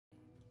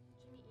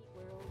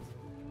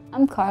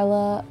I'm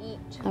Karla.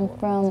 I'm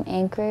from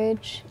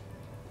Anchorage,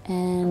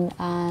 and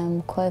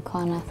I'm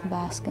Koyukon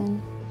Athabaskan.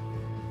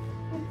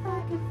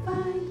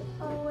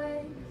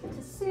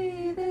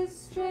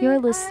 You're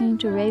listening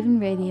to Raven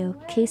Radio,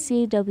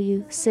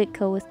 KCAW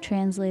Sitka with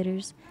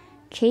translators,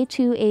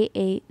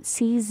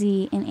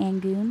 K288CZ in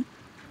Angoon.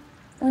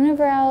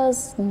 Whenever I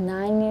was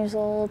 9 years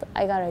old,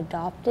 I got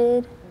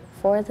adopted.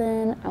 Before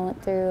then, I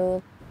went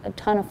through a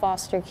ton of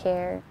foster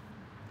care.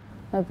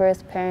 My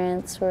birth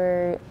parents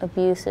were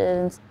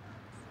abusive.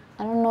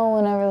 I don't know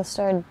whenever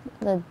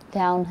the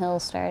downhill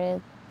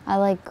started.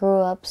 I grew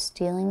up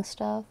stealing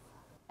stuff.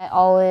 I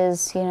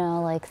always,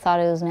 thought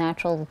it was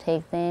natural to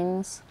take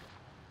things.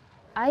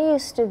 I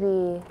used to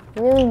be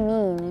really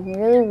mean and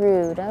really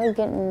rude. I would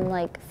get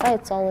in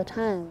fights all the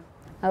time.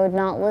 I would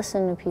not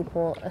listen to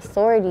people.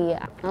 Authority,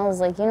 I was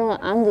like, you know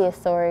what, I'm the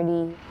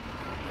authority.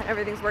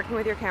 Everything's working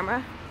with your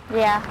camera?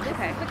 Yeah. This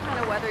is the kind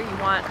of weather you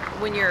want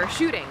when you're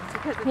shooting,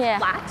 because it's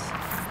flat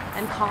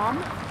and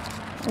calm.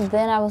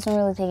 Then I wasn't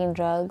really taking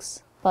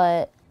drugs,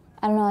 but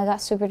I don't know, I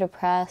got super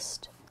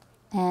depressed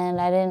and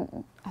I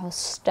was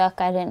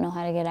stuck. I didn't know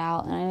how to get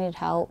out and I needed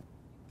help.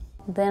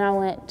 Then I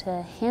went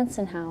to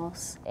Hanson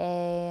House,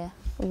 a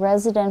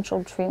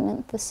residential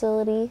treatment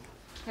facility.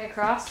 Okay,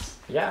 cross.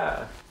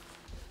 Yeah.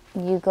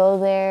 You go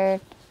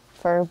there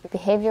for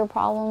behavioral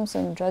problems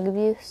and drug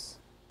abuse.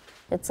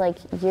 It's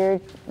like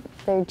they're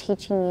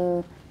teaching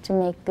you to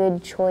make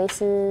good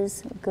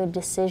choices, good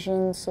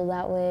decisions, so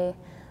that way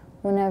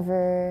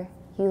whenever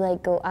you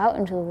go out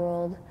into the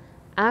world,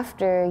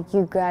 after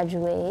you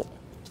graduate,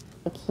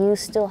 you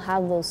still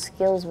have those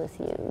skills with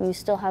you. You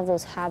still have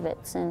those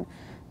habits and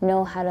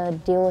know how to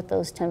deal with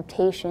those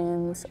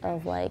temptations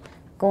of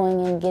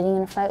going and getting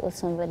in a fight with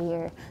somebody,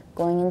 or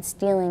going and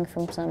stealing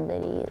from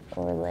somebody,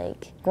 or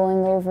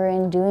going over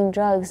and doing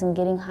drugs and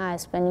getting high,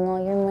 spending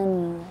all your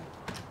money.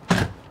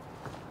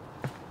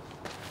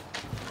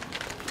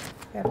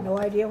 I have no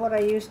idea what I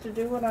used to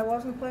do when I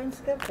wasn't playing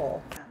skiffball.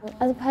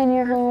 At the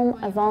Pioneer Home,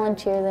 I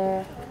volunteer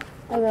there.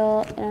 I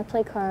go and I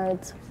play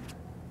cards.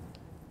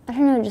 I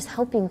don't know, just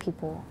helping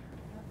people.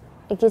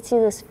 It gets you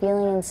this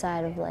feeling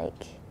inside of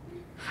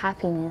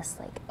happiness,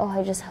 oh,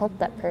 I just helped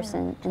that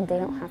person and they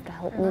don't have to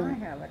help me. I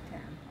have a 10.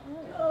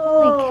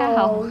 Holy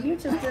cow. You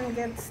just didn't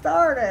get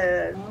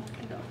started.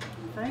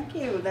 Thank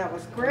you, that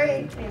was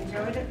great.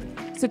 Enjoyed it.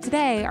 So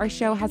today, our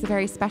show has a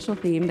very special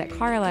theme that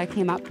Karla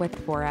came up with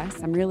for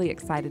us. I'm really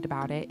excited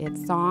about it.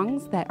 It's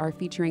songs that are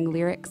featuring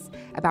lyrics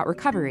about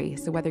recovery.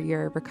 So whether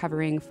you're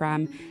recovering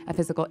from a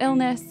physical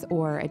illness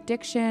or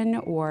addiction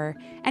or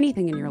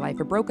anything in your life,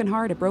 a broken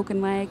heart, a broken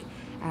leg,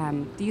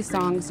 these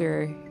songs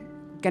are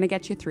gonna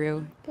get you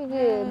through.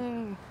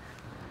 Good.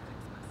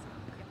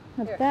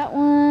 That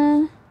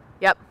one.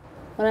 Yep.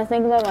 When I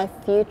think about my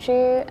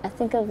future, I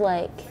think of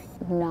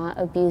not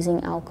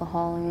abusing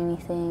alcohol or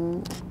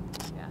anything,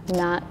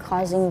 not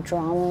causing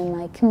drama in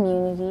my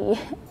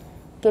community,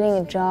 getting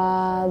a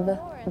job,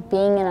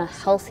 being in a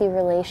healthy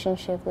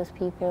relationship with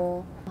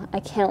people.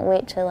 I can't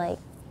wait to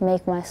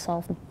make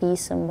myself be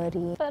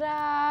somebody.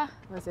 Ta-da!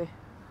 Let's see.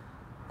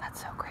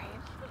 That's so great.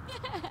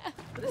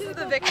 This is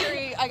the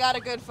victory. I got a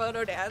good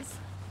photo dance.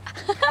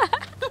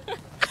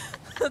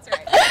 That's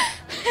right.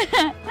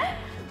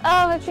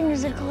 Oh, my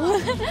fingers are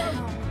cold.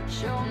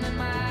 Show me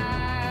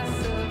my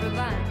silver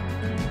line.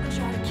 I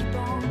try to keep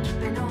on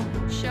keeping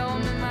on. Show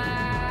me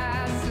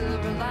my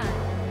silver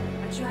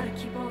line. I try to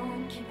keep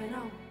on keeping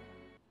on.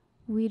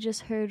 We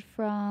just heard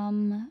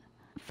from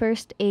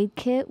First Aid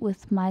Kit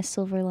with My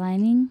Silver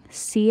Lining,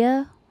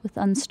 Sia with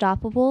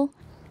Unstoppable,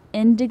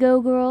 Indigo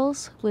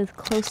Girls with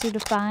Closer to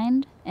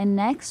Find, and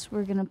next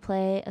we're gonna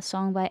play a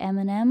song by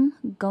Eminem,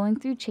 Going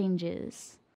Through Changes.